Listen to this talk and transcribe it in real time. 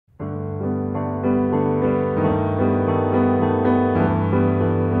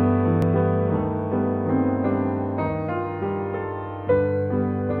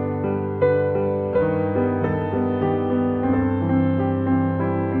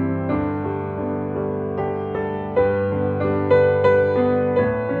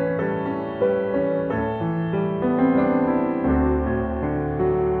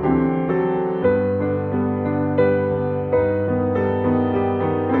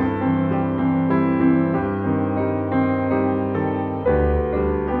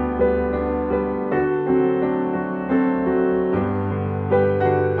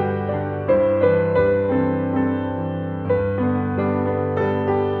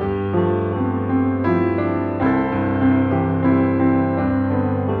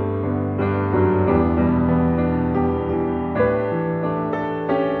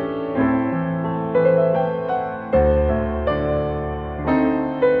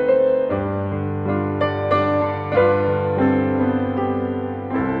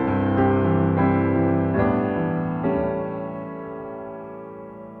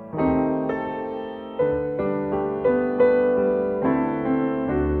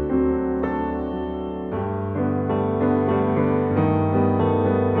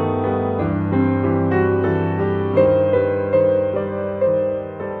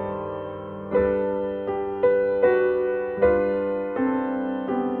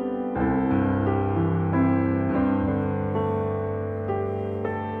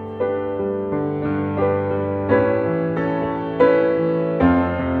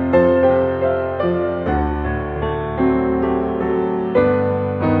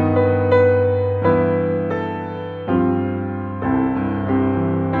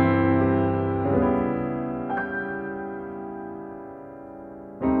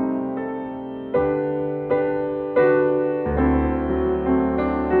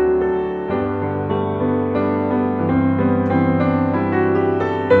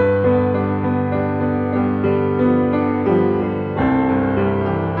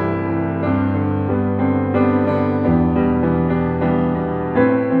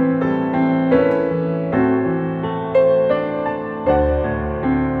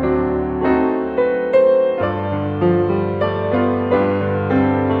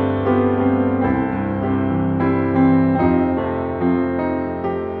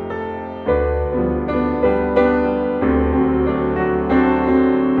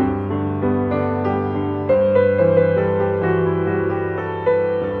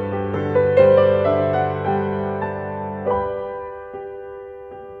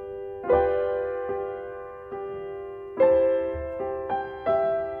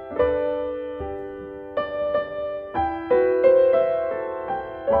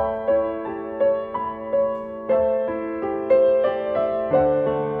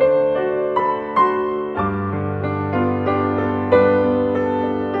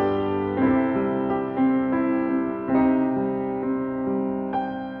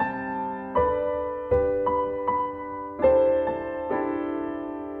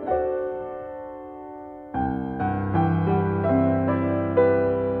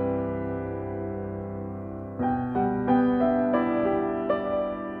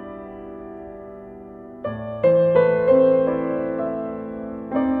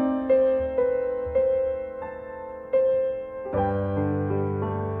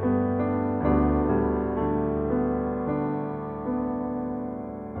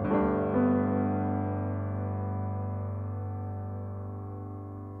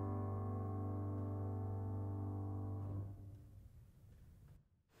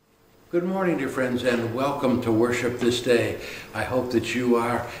Good morning, dear friends, and welcome to worship this day. I hope that you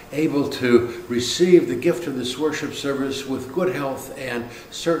are able to receive the gift of this worship service with good health and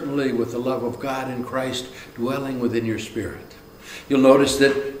certainly with the love of God in Christ dwelling within your spirit. You'll notice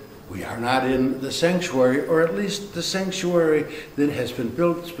that we are not in the sanctuary, or at least the sanctuary that has been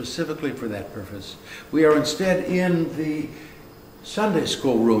built specifically for that purpose. We are instead in the Sunday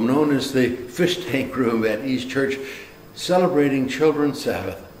school room known as the fish tank room at East Church, celebrating Children's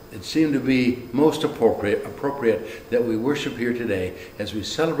Sabbath. It seemed to be most appropriate that we worship here today as we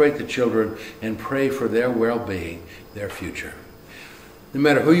celebrate the children and pray for their well-being, their future. No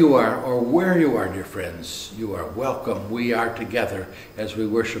matter who you are or where you are, dear friends, you are welcome. We are together as we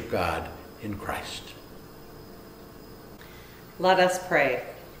worship God in Christ. Let us pray.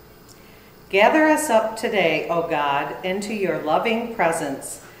 Gather us up today, O God, into your loving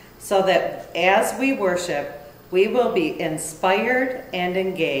presence, so that as we worship, we will be inspired and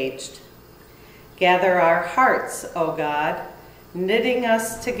engaged. Gather our hearts, O God, knitting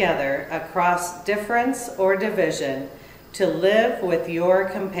us together across difference or division to live with your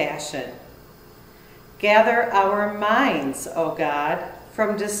compassion. Gather our minds, O God,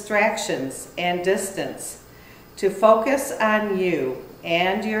 from distractions and distance to focus on you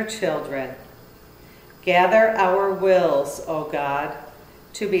and your children. Gather our wills, O God,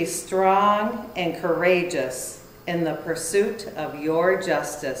 to be strong and courageous in the pursuit of your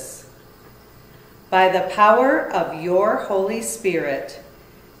justice. By the power of your Holy Spirit,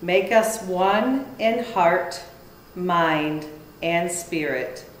 make us one in heart, mind, and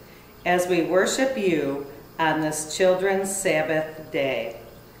spirit as we worship you on this Children's Sabbath day.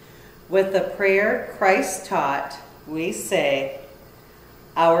 With the prayer Christ taught, we say,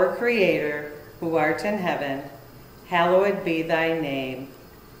 Our Creator, who art in heaven, hallowed be thy name.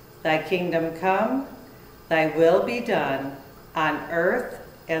 Thy kingdom come, thy will be done, on earth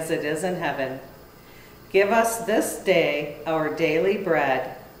as it is in heaven. Give us this day our daily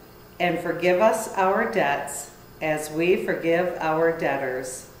bread, and forgive us our debts as we forgive our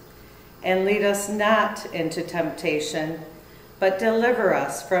debtors. And lead us not into temptation, but deliver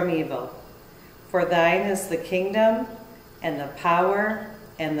us from evil. For thine is the kingdom, and the power,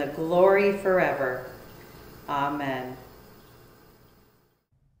 and the glory forever. Amen.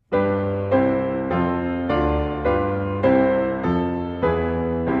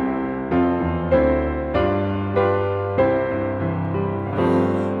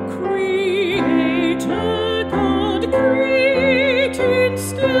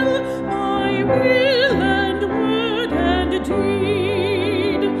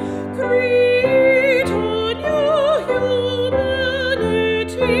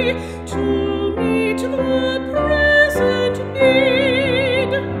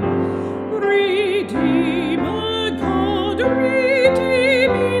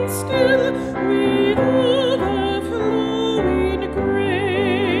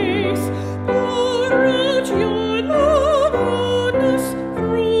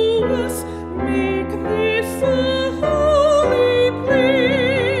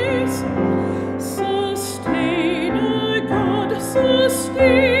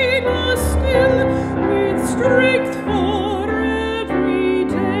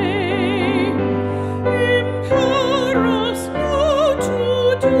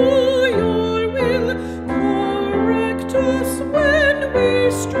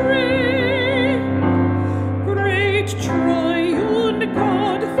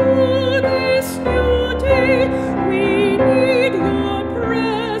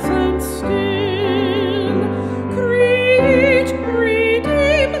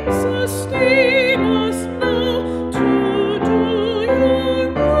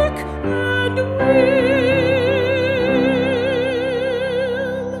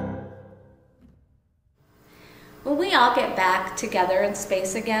 Together in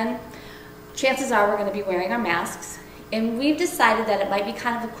space again, chances are we're going to be wearing our masks, and we've decided that it might be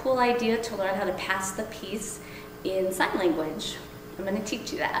kind of a cool idea to learn how to pass the peace in sign language. I'm going to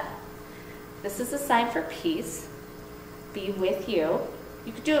teach you that. This is a sign for peace. Be with you.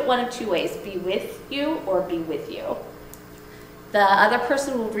 You could do it one of two ways, be with you or be with you. The other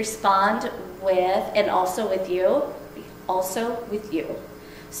person will respond with and also with you, be also with you.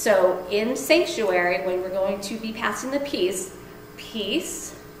 So in sanctuary, when we're going to be passing the peace,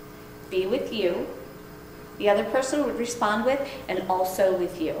 peace, be with you. The other person would respond with, and also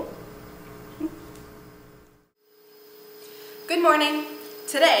with you. Good morning.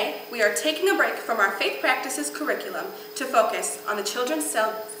 Today, we are taking a break from our Faith Practices curriculum to focus on the Children's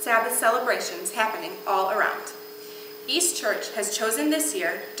Sabbath celebrations happening all around. East Church has chosen this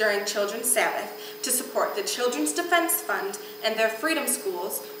year, during Children's Sabbath, to support the Children's Defense Fund and their Freedom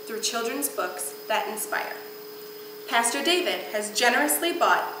Schools through children's books that inspire. Pastor David has generously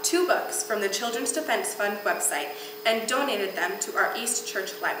bought 2 books from the Children's Defense Fund website and donated them to our East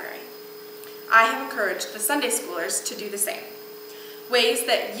Church Library. I have encouraged the Sunday schoolers to do the same. Ways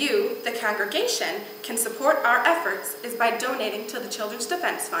that you, the congregation, can support our efforts is by donating to the Children's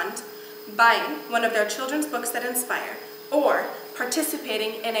Defense Fund, buying one of their children's books that inspire, or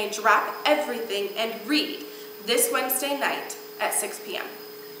participating in a Drop Everything and Read this Wednesday night at 6 p.m.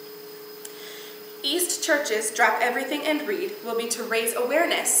 East Church's Drop Everything and Read will be to raise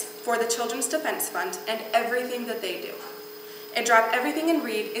awareness for the Children's Defense Fund and everything that they do. A Drop Everything and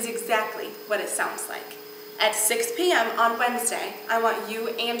Read is exactly what it sounds like. At 6 p.m. on Wednesday, I want you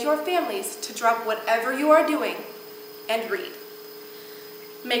and your families to drop whatever you are doing and read.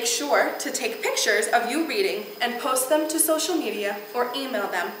 Make sure to take pictures of you reading and post them to social media or email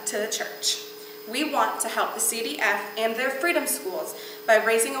them to the church. We want to help the CDF and their Freedom Schools by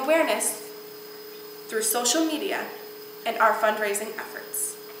raising awareness through social media and our fundraising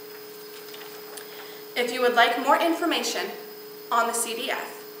efforts. If you would like more information on the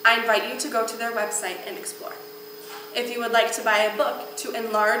CDF, I invite you to go to their website and explore. If you would like to buy a book to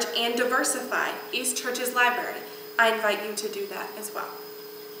enlarge and diversify East Church's library, I invite you to do that as well.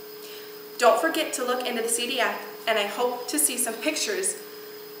 Don't forget to look into the CDF, and I hope to see some pictures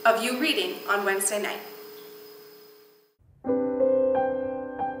of you reading on Wednesday night.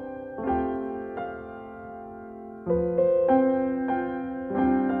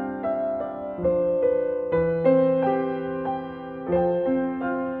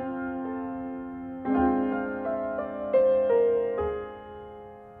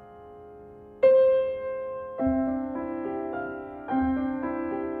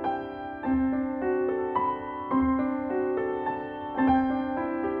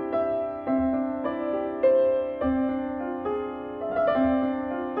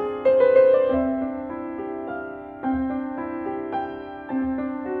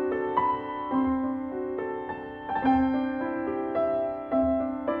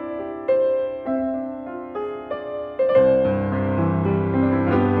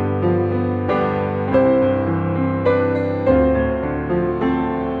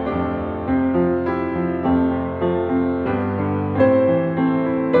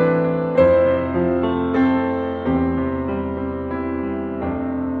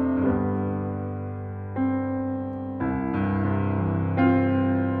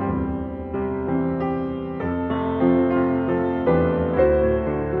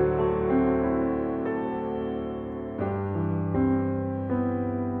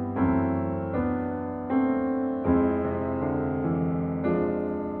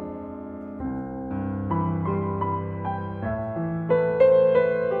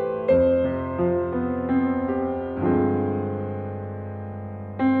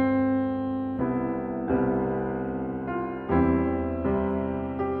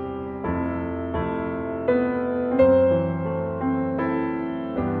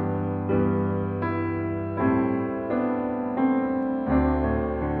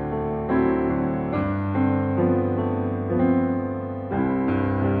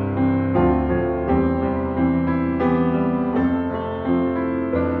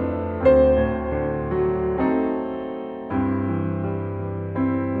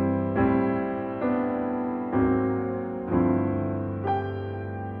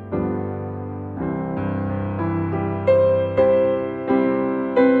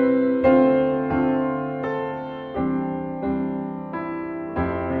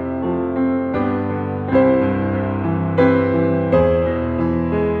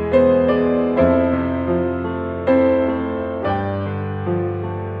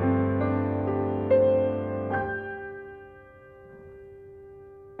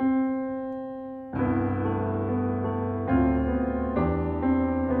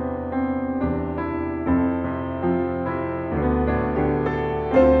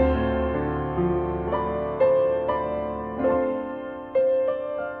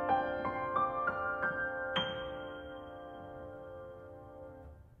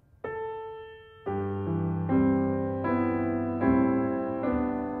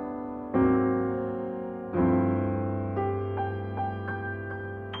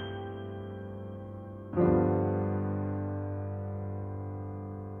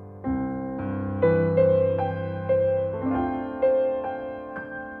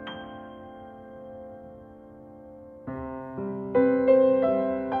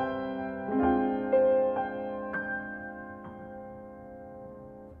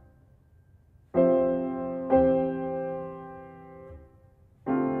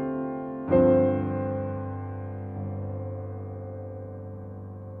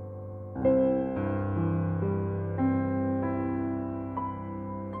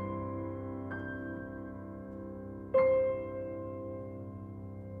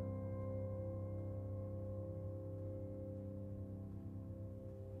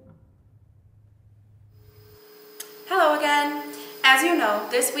 As you know,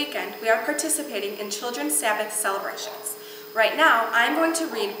 this weekend we are participating in Children's Sabbath celebrations. Right now, I am going to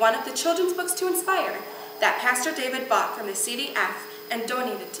read one of the children's books to inspire that Pastor David bought from the CDF and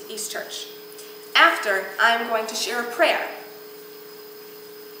donated to East Church. After, I am going to share a prayer.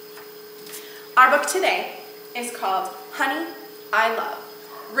 Our book today is called Honey, I Love,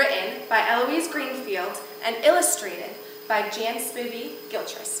 written by Eloise Greenfield and illustrated by Jan Spivey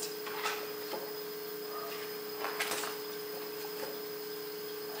Gilchrist.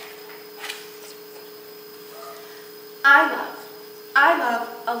 I love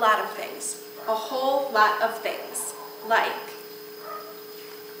a lot of things, a whole lot of things, like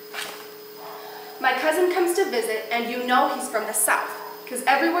my cousin comes to visit and you know he's from the South, because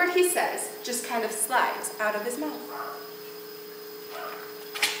every word he says just kind of slides out of his mouth.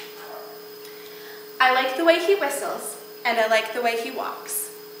 I like the way he whistles, and I like the way he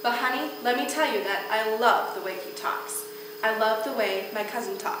walks. But honey, let me tell you that I love the way he talks. I love the way my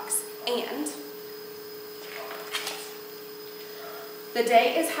cousin talks. And the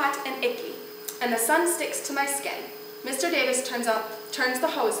day is hot and icky, and the sun sticks to my skin. Mr. Davis turns the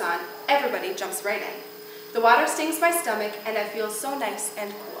hose on. Everybody jumps right in. The water stings my stomach, and I feel so nice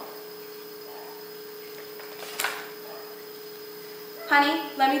and cool. Honey,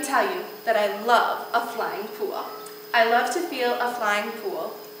 let me tell you that I love a flying pool. I love to feel a flying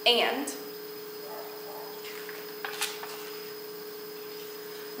pool, and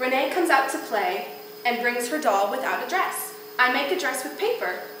Renee comes out to play and brings her doll without a dress. I make a dress with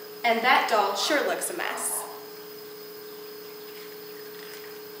paper, and that doll sure looks a mess.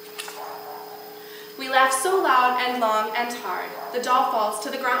 We laugh so loud and long and hard, the doll falls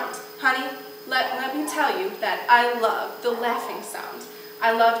to the ground. Honey, let me tell you that I love the laughing sound.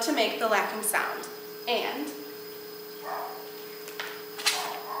 I love to make the laughing sound. And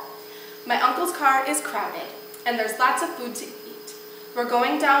my uncle's car is crowded, and there's lots of food to eat. We're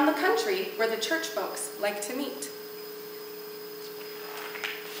going down the country where the church folks like to meet.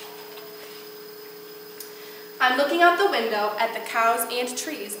 I'm looking out the window at the cows and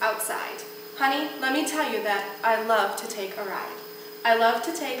trees outside. Honey, let me tell you that I love to take a ride. I love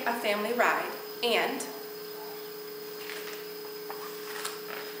to take a family ride, and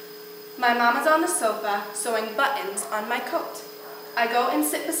my mama's on the sofa sewing buttons on my coat. I go and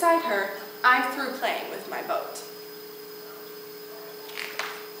sit beside her. I'm through playing with my boat.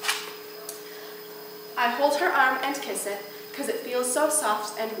 I hold her arm and kiss it, 'cause it feels so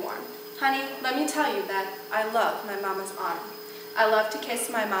soft and warm. Honey, let me tell you that I love my mama's arm. I love to kiss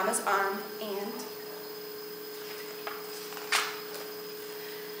my mama's arm, and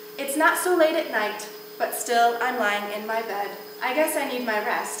it's not so late at night, but still I'm lying in my bed. I guess I need my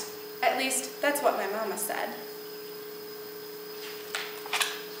rest. At least, that's what my mama said.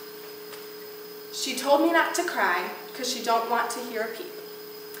 She told me not to cry, 'cause she don't want to hear a peep.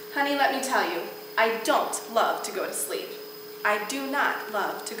 Honey, let me tell you, I don't love to go to sleep. I do not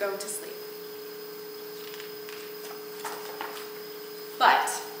love to go to sleep. But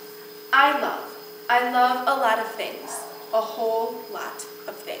I love a lot of things, a whole lot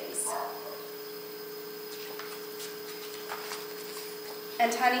of things.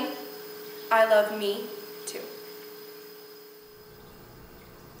 And honey, I love me too.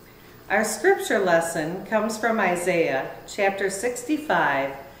 Our scripture lesson comes from Isaiah chapter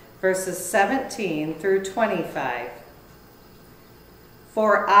 65, verses 17 through 25.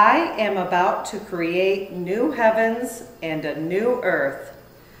 For I am about to create new heavens and a new earth.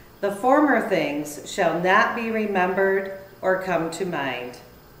 The former things shall not be remembered or come to mind.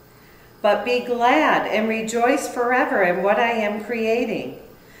 But be glad and rejoice forever in what I am creating.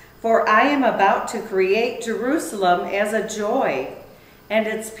 For I am about to create Jerusalem as a joy, and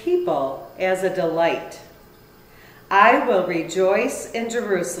its people as a delight. I will rejoice in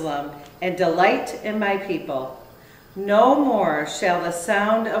Jerusalem and delight in my people. No more shall the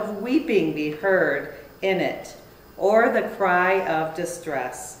sound of weeping be heard in it, or the cry of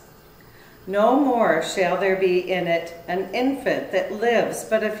distress. No more shall there be in it an infant that lives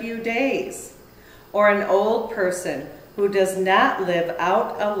but a few days, or an old person who does not live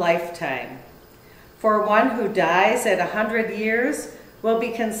out a lifetime. For one who dies at 100 years will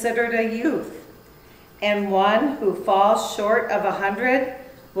be considered a youth, and one who falls short of 100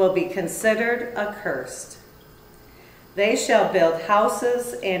 will be considered accursed. They shall build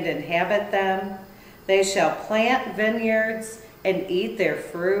houses and inhabit them. They shall plant vineyards and eat their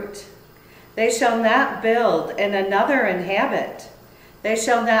fruit. They shall not build and another inhabit. They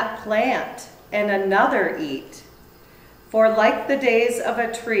shall not plant and another eat. For like the days of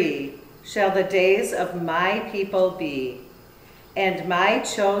a tree shall the days of my people be, and my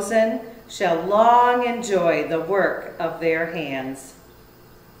chosen shall long enjoy the work of their hands.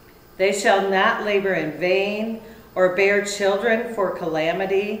 They shall not labor in vain or bear children for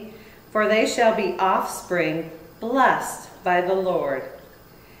calamity, for they shall be offspring blessed by the Lord,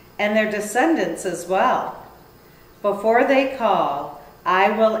 and their descendants as well. Before they call,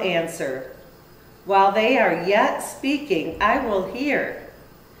 I will answer. While they are yet speaking, I will hear.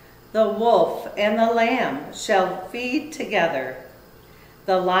 The wolf and the lamb shall feed together.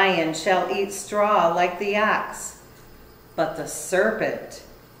 The lion shall eat straw like the ox, but the serpent,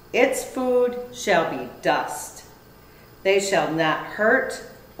 its food shall be dust. They shall not hurt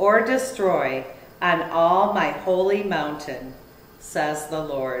or destroy on all my holy mountain, says the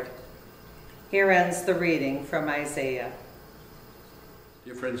Lord. Here ends the reading from Isaiah.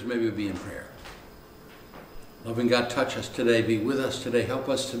 Dear friends, may we be in prayer. Loving God, touch us today, be with us today, help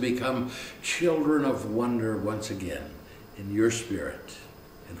us to become children of wonder once again in your spirit,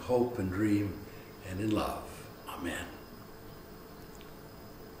 in hope and dream and in love. Amen.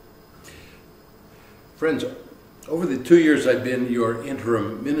 Friends, over the 2 years I've been your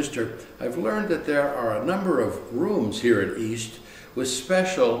interim minister, I've learned that there are a number of rooms here at East with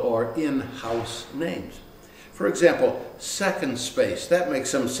special or in-house names. For example, Second Space. That makes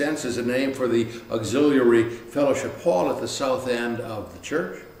some sense as a name for the auxiliary fellowship hall at the south end of the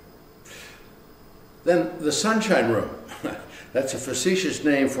church. Then the Sunshine Room. That's a facetious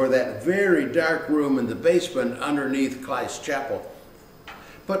name for that very dark room in the basement underneath Kleist Chapel.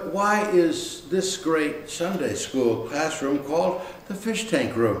 But why is this great Sunday school classroom called the Fish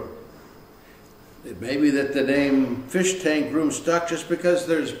Tank Room? It may be that the name Fish Tank Room stuck just because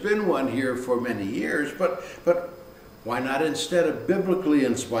there's been one here for many years, but why not instead a biblically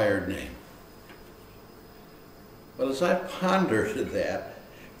inspired name? Well, as I pondered that,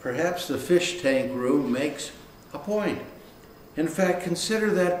 perhaps the Fish Tank Room makes a point. In fact,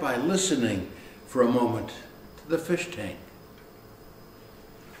 consider that by listening for a moment to the fish tank.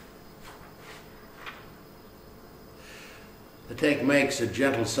 The tank makes a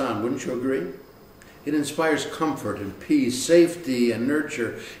gentle sound, wouldn't you agree? It inspires comfort and peace, safety and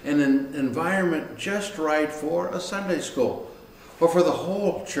nurture, and an environment just right for a Sunday school, or for the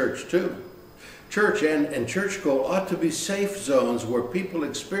whole church too. Church and church school ought to be safe zones where people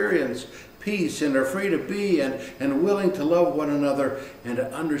experience peace and are free to be and willing to love one another and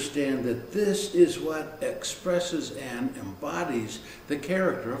to understand that this is what expresses and embodies the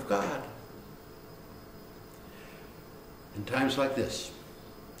character of God. In times like this,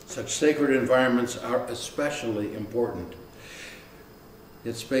 such sacred environments are especially important.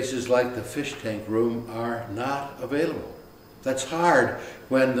 Yet spaces like the Fish Tank Room are not available. That's hard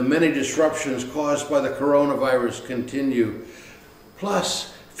when the many disruptions caused by the coronavirus continue.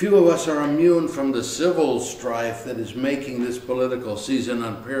 Plus, few of us are immune from the civil strife that is making this political season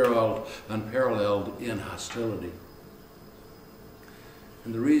unparalleled in hostility.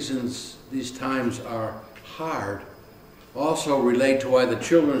 And the reasons these times are hard also relate to why the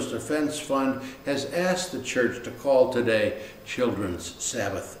Children's Defense Fund has asked the church to call today Children's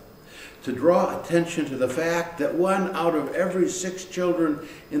Sabbath, to draw attention to the fact that 1 out of every 6 children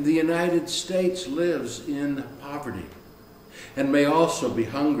in the United States lives in poverty and may also be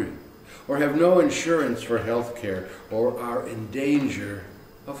hungry or have no insurance for health care or are in danger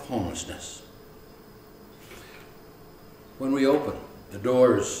of homelessness. When we open the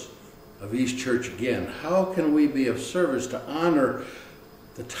doors of East Church again, how can we be of service to honor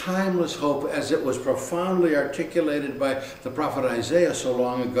the timeless hope as it was profoundly articulated by the prophet Isaiah so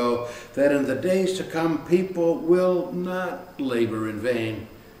long ago, that in the days to come people will not labor in vain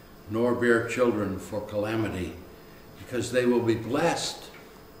nor bear children for calamity, because they will be blessed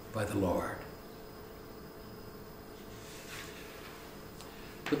by the Lord.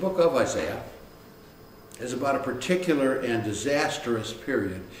 The book of Isaiah is about a particular and disastrous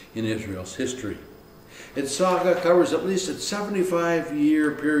period in Israel's history. Its saga covers at least a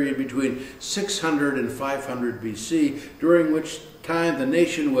 75-year period between 600 and 500 BC, during which time the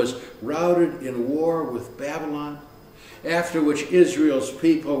nation was routed in war with Babylon, after which Israel's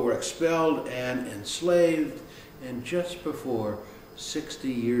people were expelled and enslaved, and just before 60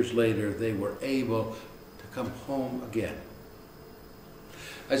 years later they were able to come home again.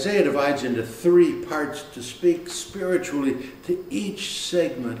 Isaiah divides into 3 parts to speak spiritually to each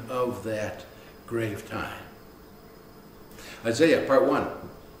segment of that grave time. Isaiah, part 1,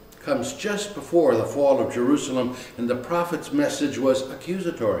 comes just before the fall of Jerusalem, and the prophet's message was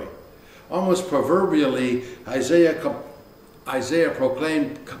accusatory. Almost proverbially, Isaiah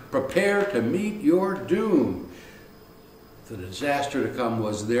proclaimed, "Prepare to meet your doom." The disaster to come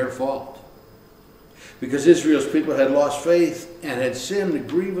was their fault. Because Israel's people had lost faith and had sinned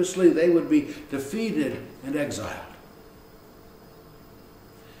grievously, they would be defeated and exiled.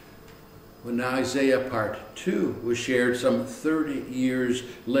 When Isaiah part 2 was shared some 30 years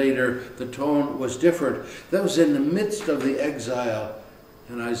later, the tone was different. That was in the midst of the exile,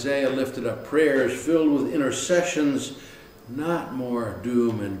 and Isaiah lifted up prayers filled with intercessions, not more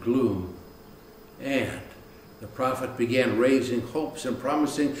doom and gloom. And the prophet began raising hopes and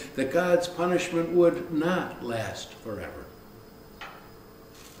promising that God's punishment would not last forever.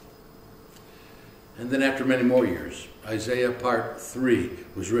 And then after many more years, Isaiah part 3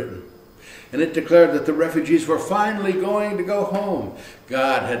 was written. And it declared that the refugees were finally going to go home.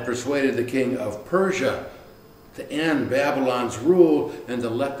 God had persuaded the king of Persia to end Babylon's rule and to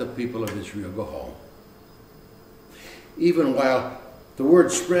let the people of Israel go home. Even while the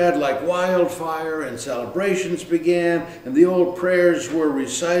word spread like wildfire and celebrations began and the old prayers were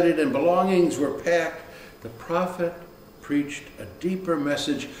recited and belongings were packed, the prophet preached a deeper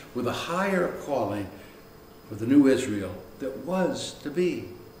message with a higher calling for the new Israel that was to be.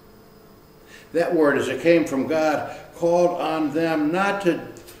 That word, as it came from God, called on them not to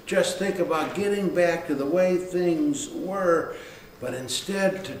just think about getting back to the way things were, but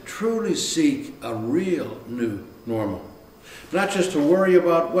instead to truly seek a real new normal. Not just to worry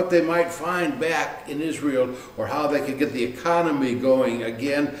about what they might find back in Israel or how they could get the economy going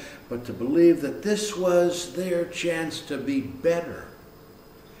again, but to believe that this was their chance to be better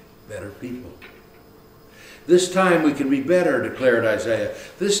people. This time we can be better, declared Isaiah.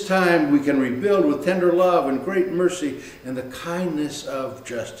 This time we can rebuild with tender love and great mercy and the kindness of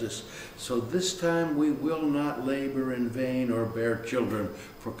justice. So this time we will not labor in vain or bear children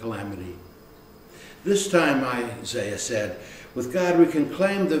for calamity. This time, Isaiah said, with God we can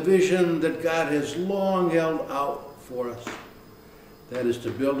claim the vision that God has long held out for us. That is to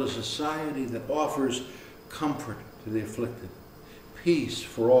build a society that offers comfort to the afflicted, peace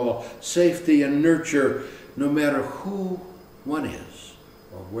for all, safety and nurture, no matter who one is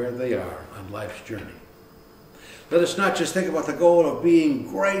or where they are on life's journey. Let us not just think about the goal of being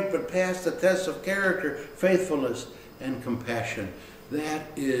great, but pass the tests of character, faithfulness, and compassion. That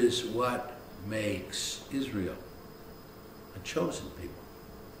is what makes Israel a chosen people.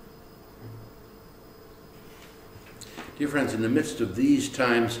 Dear friends, in the midst of these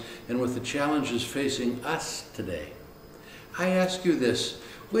times and with the challenges facing us today, I ask you this: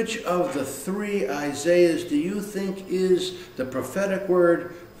 which of the three Isaiahs do you think is the prophetic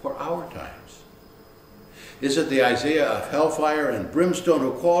word for our times? Is it the Isaiah of hellfire and brimstone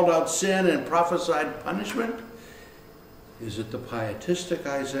who called out sin and prophesied punishment? Is it the pietistic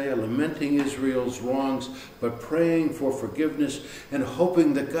Isaiah lamenting Israel's wrongs but praying for forgiveness and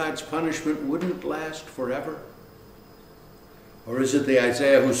hoping that God's punishment wouldn't last forever? Or is it the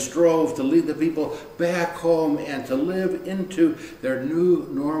Isaiah who strove to lead the people back home and to live into their new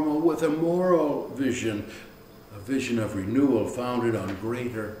normal with a moral vision, a vision of renewal founded on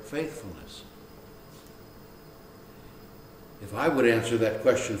greater faithfulness? If I would answer that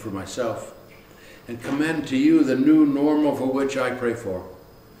question for myself and commend to you the new normal for which I pray for,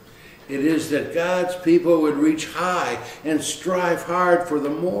 it is that God's people would reach high and strive hard for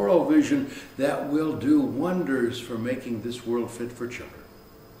the moral vision that will do wonders for making this world fit for children.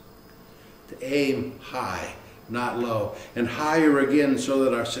 To aim high, not low, and higher again so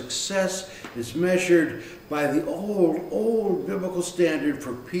that our success is measured by the old biblical standard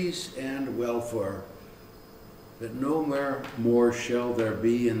for peace and welfare, that no more shall there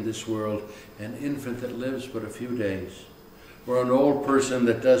be in this world an infant that lives but a few days, or an old person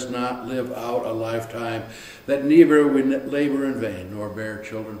that does not live out a lifetime, that neither we labor in vain nor bear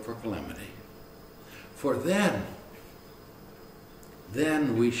children for calamity. For then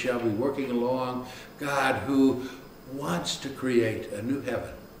we shall be working along God who wants to create a new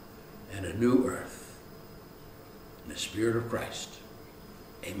heaven and a new earth in the Spirit of Christ.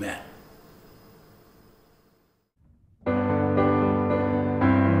 Amen.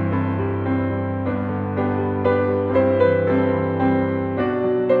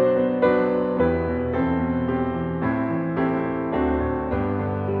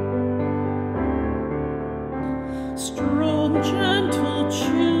 Strong, gentle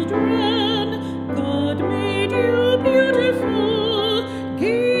children, God made you beautiful,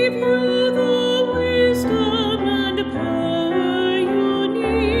 gave you the wisdom and power you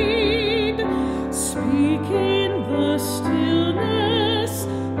need.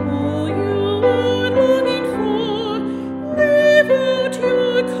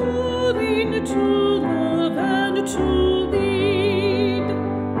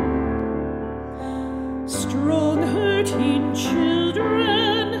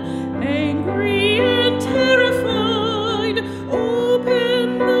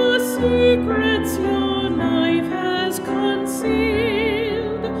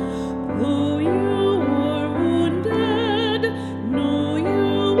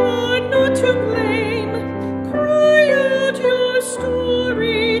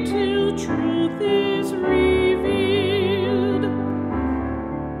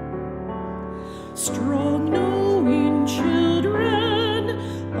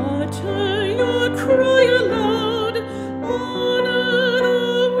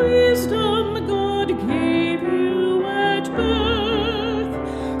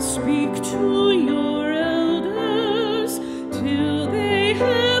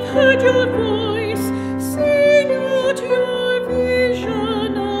 heard your voice. Sing out your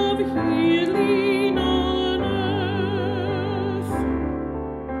vision of healing on earth.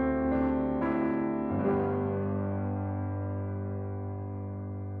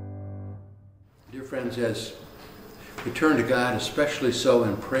 Dear friends, as we turn to God, especially so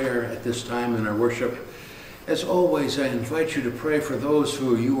in prayer at this time in our worship, as always, I invite you to pray for those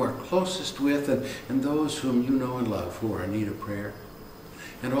who you are closest with and those whom you know and love who are in need of prayer.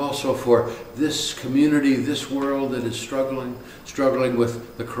 And also for this community, this world that is struggling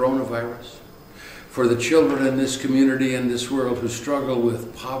with the coronavirus. For the children in this community and this world who struggle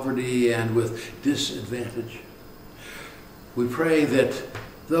with poverty and with disadvantage. We pray that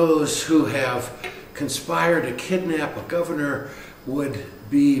those who have conspired to kidnap a governor would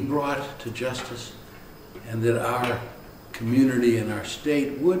be brought to justice, and that our community and our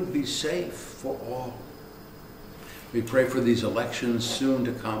state would be safe for all. We pray for these elections soon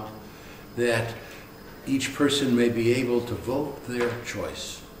to come, that each person may be able to vote their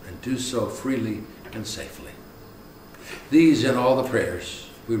choice and do so freely and safely. These and all the prayers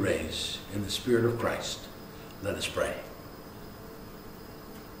we raise in the Spirit of Christ. Let us pray.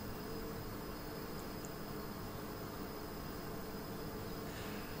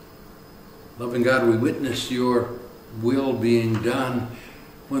 Loving God, we witness your will being done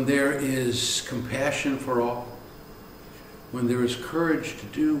when there is compassion for all, when there is courage to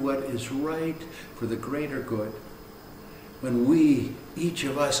do what is right for the greater good, when we, each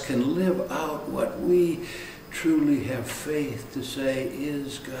of us, can live out what we truly have faith to say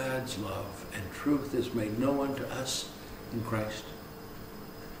is God's love and truth is made known to us in Christ.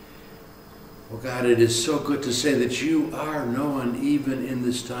 Oh God, it is so good to say that you are known even in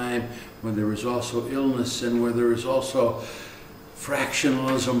this time when there is also illness and where there is also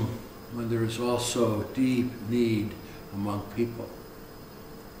fractionalism, when there is also deep need among people.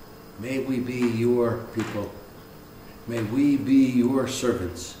 May we be your people. May we be your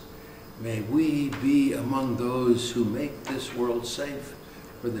servants. May we be among those who make this world safe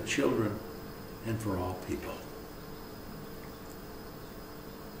for the children and for all people.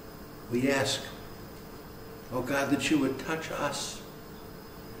 We ask, oh God, that you would touch us,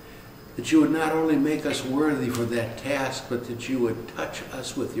 that you would not only make us worthy for that task, but that you would touch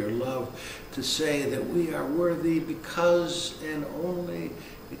us with your love to say that we are worthy because and only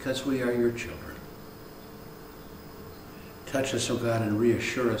because we are your children. Touch us, oh God, and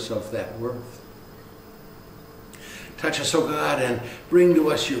reassure us of that worth. Touch us, oh God, and bring to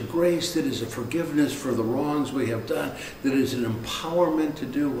us your grace that is a forgiveness for the wrongs we have done, that is an empowerment to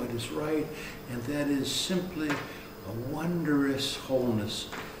do what is right, and that is simply a wondrous wholeness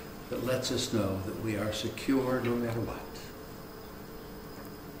that lets us know that we are secure no matter what.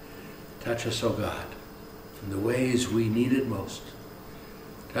 Touch us, oh God, in the ways we need it most.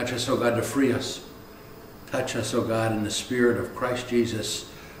 Touch us, oh God, to free us. Touch us, oh God, in the Spirit of Christ Jesus,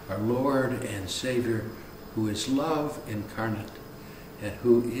 our Lord and Savior, who is love incarnate, and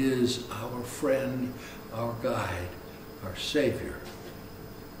who is our friend, our guide, our Savior.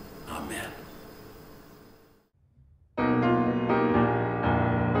 Amen.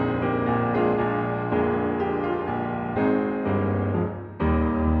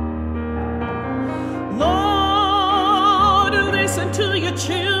 Lord, listen to your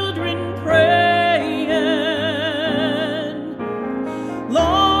children praying.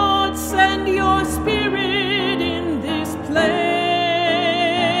 Lord, send your Spirit in this place.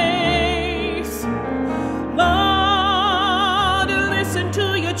 Lord, listen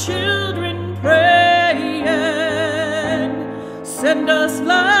to your children praying. Send us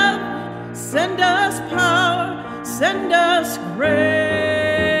love, send us power, send us grace.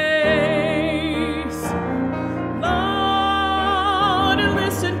 Lord,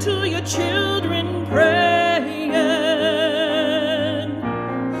 listen to your children praying.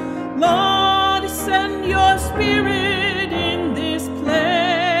 Lord, send your Spirit in this place.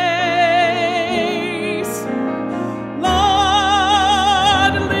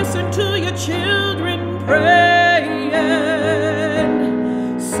 Lord, listen to your children praying.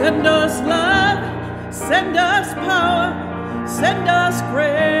 Send us love, send us power, send us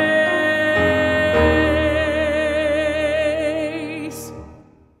grace.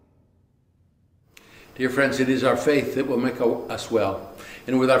 Dear friends, it is our faith that will make us well.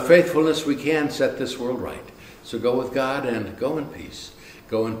 And with our faithfulness, we can set this world right. So go with God and go in peace.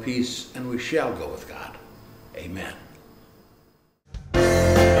 Go in peace, and we shall go with God. Amen.